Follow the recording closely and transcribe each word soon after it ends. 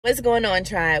What's going on,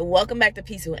 tribe? Welcome back to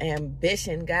Peaceful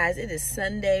Ambition, guys. It is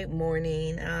Sunday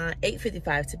morning,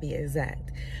 8:55 to be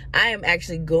exact. I am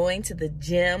actually going to the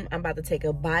gym. I'm about to take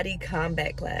a body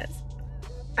combat class.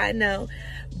 I know,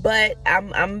 but I'm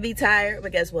gonna be tired,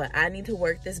 but guess what? I need to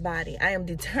work this body. I am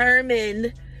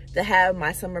determined to have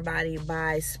my summer body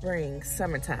by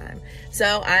summertime.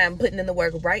 So I am putting in the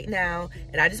work right now,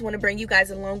 and I just want to bring you guys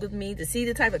along with me to see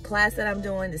the type of class that I'm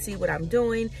doing, to see what I'm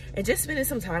doing, and just spending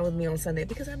some time with me on Sunday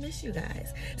because I miss you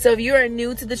guys. So if you are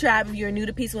new to the tribe, if you're new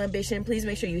to Peaceful Ambition, please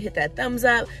make sure you hit that thumbs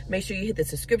up. Make sure you hit the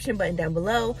subscription button down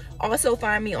below. Also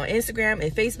find me on Instagram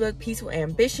and Facebook, Peaceful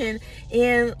Ambition,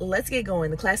 and let's get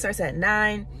going. The class starts at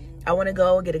 9. I want to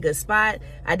go get a good spot.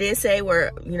 I did say we're,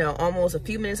 almost a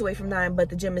few minutes away from 9, but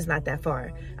the gym is not that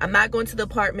far. I'm not going to the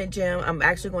apartment gym. I'm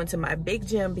actually going to my big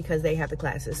gym because they have the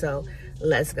classes. So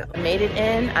let's go. Made it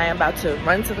in. I am about to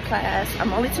run to the class.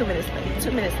 I'm only 2 minutes late. 2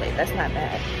 minutes late. That's not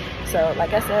bad. So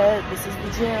like I said, this is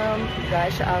the gym. You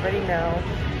guys should already know.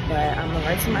 But I'm going to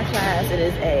run to my class. It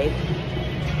is a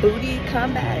booty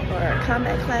combat or a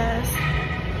combat class.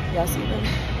 Y'all see them?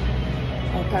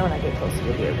 Oh, probably when I get closer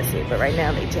you'll be able to see it, but right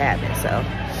now they jabbing, so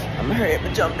I'm gonna hurry up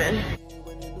and jump in.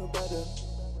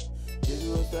 Give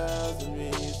you 1,000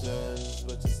 reasons,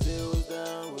 but you still was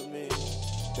down with me.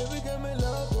 Baby, got me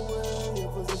love away your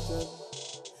position.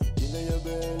 You know you're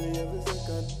barely every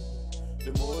second.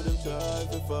 The more them try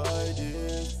to fight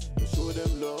this, we show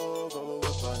them love our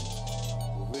weapon.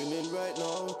 We're winning right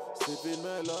now, sipping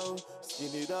my love.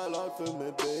 Skinny that out for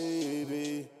me,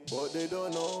 baby. But they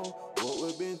don't know what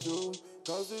we've been through.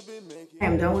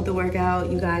 I'm done with the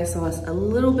workout. You guys saw a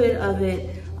little bit of it.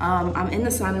 I'm in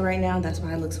the sauna right now. That's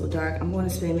why I look so dark. I'm going to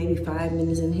spend maybe 5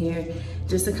 minutes in here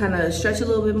just to kind of stretch a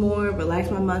little bit more,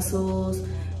 relax my muscles,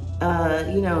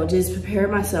 just prepare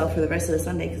myself for the rest of the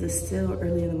Sunday because it's still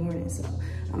early in the morning. So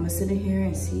I'm going to sit in here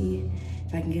and see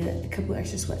if I can get a couple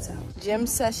extra sweats out. Gym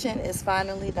session is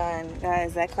finally done.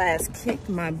 Guys, that class kicked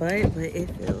my butt, but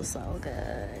it feels so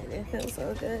good. It feels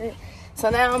so good. So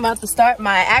now I'm about to start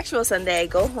my actual Sunday,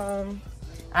 go home.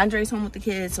 Andre's home with the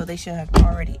kids, so they should have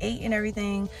already ate and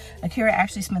everything. Akira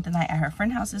actually spent the night at her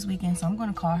friend's house this weekend, so I'm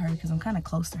gonna call her because I'm kind of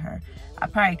close to her. I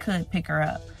probably could pick her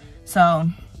up. So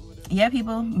yeah,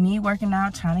 people, me working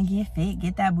out, trying to get fit,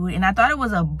 get that booty. And I thought it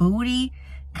was a booty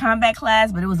combat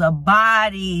class, but it was a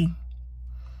body.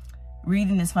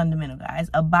 Reading is fundamental, guys.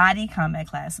 A body combat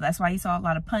class. So that's why you saw a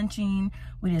lot of punching.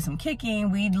 We did some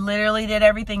kicking. We literally did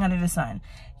everything under the sun.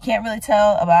 Can't really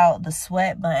tell about the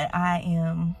sweat, but I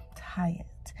am tired.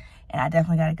 And I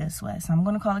definitely got a good sweat. So I'm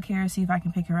going to call Akira, see if I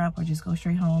can pick her up or just go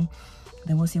straight home.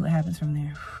 Then we'll see what happens from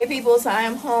there. Hey, people. So I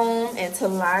am home, and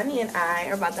Talani and I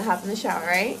are about to hop in the shower,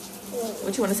 right?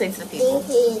 What you want to say to the people?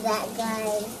 That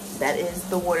guy. That is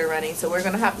the water running. So we're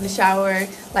going to hop in the shower.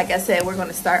 Like I said, we're going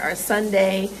to start our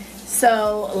Sunday.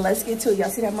 So let's get to it. Y'all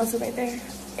see that muscle right there?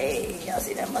 Hey, y'all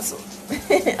see that muscle?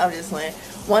 I'm just playing.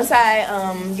 Once I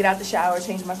get out the shower,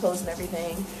 change my clothes and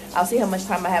everything, I'll see how much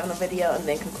time I have in the video and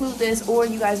then conclude this, or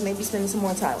you guys may be spending some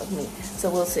more time with me. So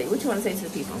we'll see. What you want to say to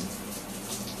the people?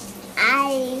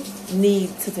 I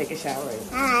need to take a shower.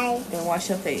 Hi. And wash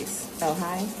your face. Oh,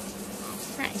 hi.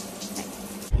 Hi.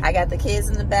 I got the kids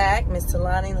in the back. Miss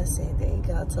Talani, let's see. There you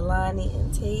go. Talani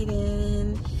and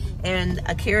Tayden. And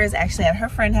Akira is actually at her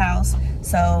friend's house,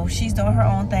 so she's doing her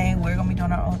own thing. We're gonna be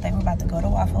doing our own thing. We're about to go to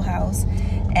Waffle House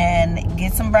and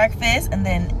get some breakfast and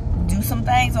then do some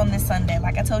things on this Sunday.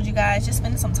 Like I told you guys, just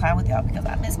spending some time with y'all because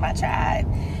I miss my tribe.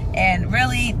 And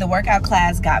really, the workout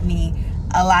class got me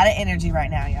a lot of energy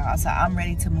right now, y'all. So I'm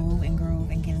ready to move and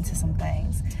groove and get into some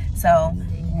things. So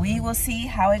we will see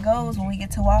how it goes when we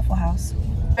get to Waffle House.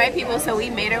 All right, people, so we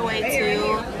made our way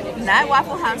to, not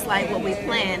Waffle House like what we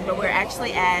planned, but we're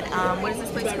actually at, what is this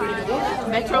place called?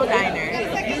 Metro Diner.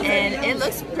 And it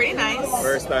looks pretty nice.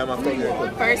 First time I've come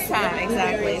here. First time,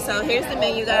 exactly. So here's the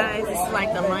menu, guys. This is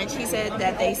like the lunch. He said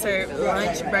that they serve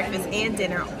lunch, breakfast, and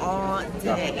dinner all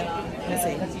day. Let's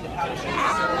see. See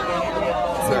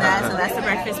that? So that's the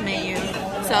breakfast menu.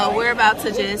 So we're about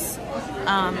to just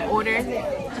order,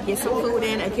 get some food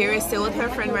in. Akira is still with her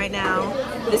friend right now.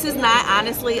 This is not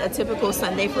honestly a typical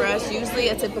Sunday for us. Usually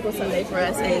a typical Sunday for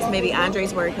us is maybe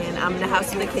Andre's working, I'm in the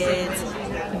house with the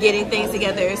kids, getting things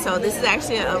together. So this is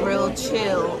actually a real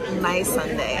chill, nice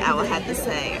Sunday, I will have to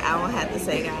say.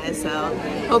 Guys. So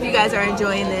hope you guys are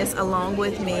enjoying this along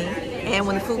with me. And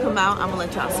when the food come out, I'm gonna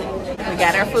let y'all see. We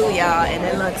got our food, y'all, and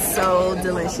it looks so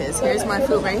delicious. Here's my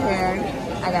food right here.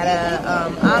 I got a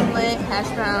omelet, hash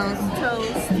browns,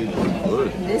 toast.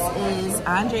 This is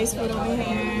Andre's food over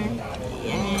here.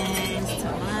 Yes,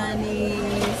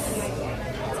 Talani's,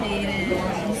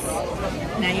 Tayden's.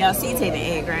 Now y'all see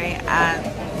Tayden's egg, right?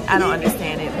 I I don't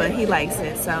understand it, but he likes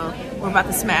it. So we're about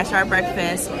to smash our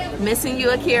breakfast. Missing you,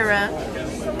 Akira.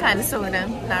 Kind of, sort of,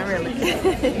 not really.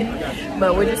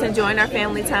 But we're just enjoying our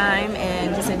family time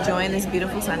and just enjoying this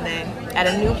beautiful Sunday at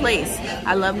a new place.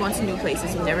 I love going to new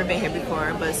places. We've never been here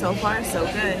before, but so far, so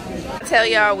good. I tell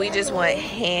y'all, we just went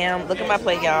ham. Look at my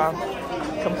plate, y'all.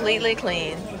 Completely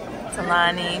clean.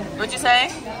 Talani. What'd you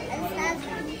say?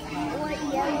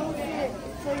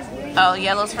 Oh,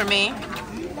 yellow's for me?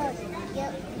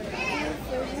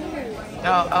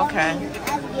 Oh, okay.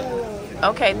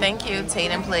 Okay, thank you,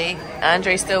 Tate and Plate.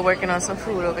 Andre's still working on some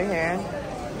food over here.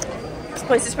 This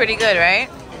place is pretty good, right?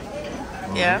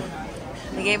 Yeah.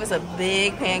 They gave us a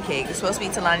big pancake. It's supposed to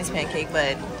be Talani's pancake,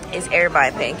 but it's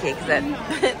everybody's pancake because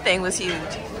that thing was huge.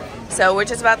 So we're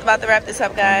just about to wrap this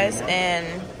up, guys, and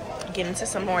get into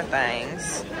some more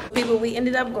things. People, we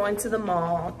ended up going to the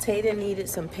mall. Tatum needed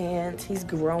some pants. He's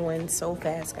growing so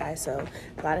fast, guys, so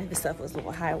a lot of his stuff was a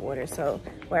little high water. So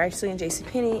we're actually in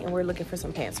JCPenney and we're looking for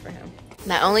some pants for him.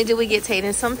 Not only did we get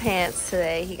Tatum some pants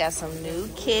today, he got some new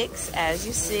kicks, as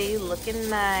you see, looking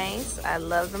nice. I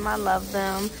love them, I love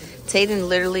them. Tatum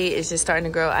literally is just starting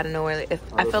to grow out of nowhere.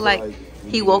 I feel like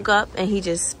he woke up and he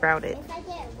just sprouted. Yeah,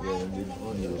 and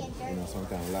only, you know, some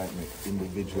kind of lightning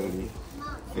individually.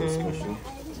 Special.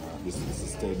 This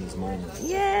is Tatum's moment.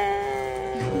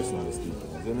 Yeah. Personal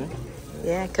speaking, isn't it?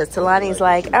 Yeah, because Talani's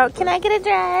like, oh, can I get a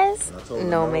dress?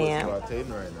 No, ma'am.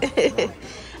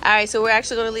 All right, so we're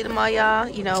actually going to leave them all, y'all.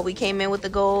 You know, we came in with the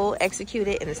goal,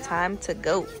 executed, and it's time to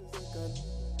go.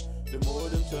 The more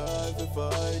them try to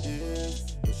fight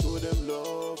it, show them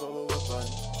love, our weapon.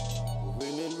 We're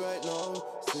winning right now,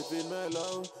 sipping my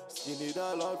love, skin it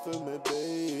all out for me,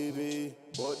 baby.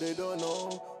 But they don't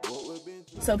know.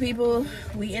 So people,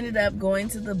 we ended up going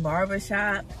to the barber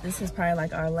shop. This is probably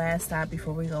like our last stop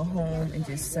before we go home and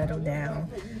just settle down.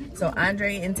 So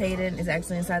Andre and Tatum is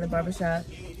actually inside the barber shop.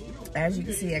 As you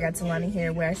can see, I got Talani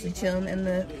here. We're actually chilling in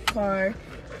the car,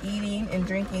 eating and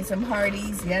drinking some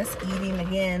Hardee's. Yes, eating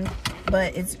again,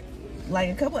 but it's like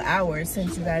a couple hours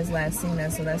since you guys last seen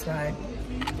us, so that's why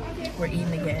we're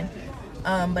eating again.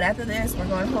 But after this, we're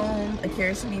going home.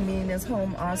 Akira should be meeting us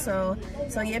home also.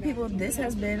 So yeah, people, this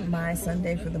has been my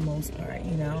Sunday for the most part,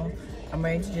 you know. I'm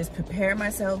ready to just prepare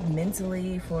myself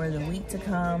mentally for the week to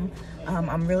come.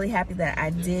 I'm really happy that I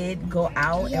did go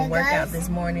out and work out this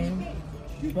morning.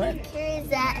 What?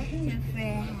 Kira's at her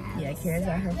friend's house. Yeah, Kira's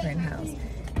at her friend's house.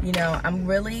 You know, I'm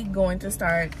really going to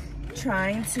start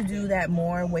trying to do that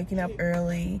more, waking up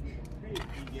early,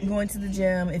 going to the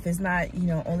gym, if it's not, you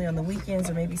know, only on the weekends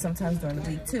or maybe sometimes during the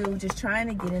week too. Just trying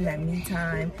to get in that me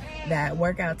time, that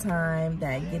workout time,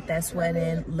 that get that sweat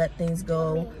in, let things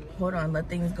go. Hold on, let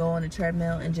things go on the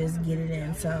treadmill and just get it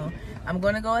in. So I'm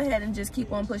going to go ahead and just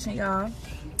keep on pushing y'all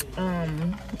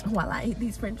while I eat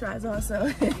these french fries also.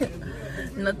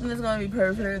 Nothing is going to be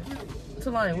perfect.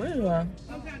 Talani, what are you on?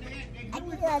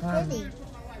 I think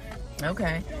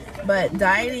okay, but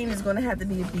dieting is going to have to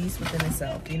be a beast within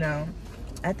itself, you know.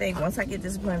 I think once I get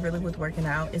disciplined really with working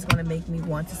out, it's going to make me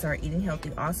want to start eating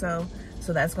healthy also.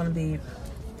 So that's going to be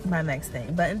my next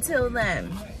thing. But until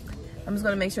then, I'm just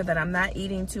going to make sure that I'm not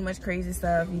eating too much crazy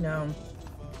stuff, you know.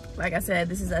 Like I said,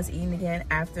 this is us eating again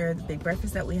after the big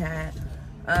breakfast that we had.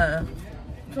 Come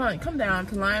down.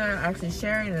 Talani and I are actually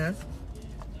sharing this.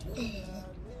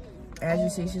 As you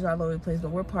see, she's all over the place, but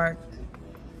we're parked.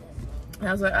 And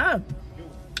I was like, oh,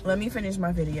 let me finish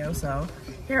my video. So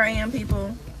here I am,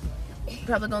 people.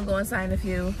 Probably gonna go inside in a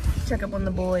few, check up on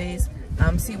the boys,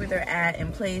 see where they're at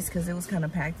in place, because it was kind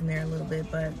of packed in there a little bit.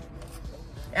 But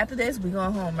after this, we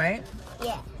going home, right?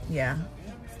 Yeah. Yeah.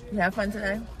 You have fun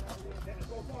today?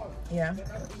 Yeah.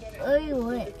 Where you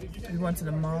went? We went to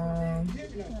the mall.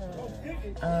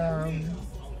 I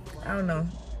don't know.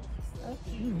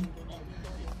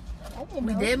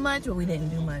 We did much, but we didn't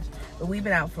do much. But we've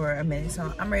been out for a minute,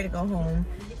 so I'm ready to go home.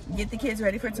 Get the kids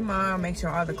ready for tomorrow. Make sure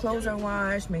all the clothes are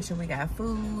washed. Make sure we got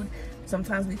food.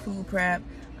 Sometimes we food prep.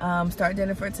 Start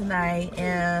dinner for tonight,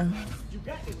 and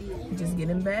just get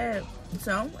in bed.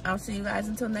 So I'll see you guys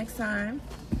until next time.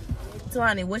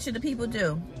 Talani, what should the people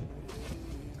do?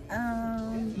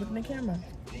 Look in the camera.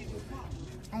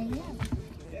 I am.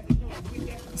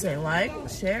 Say like,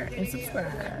 share, and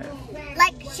subscribe.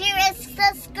 Like, share, and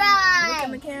subscribe. Look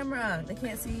in the camera. They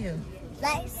can't see you.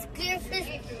 Like, share,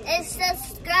 and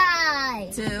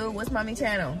subscribe. To what's mommy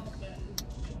channel?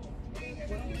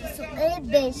 Peaceful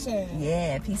Ambition.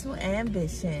 Yeah, Peaceful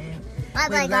Ambition. Bye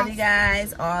We bye, love you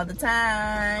guys all the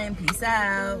time. Peace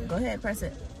out. Go ahead, press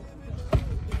it.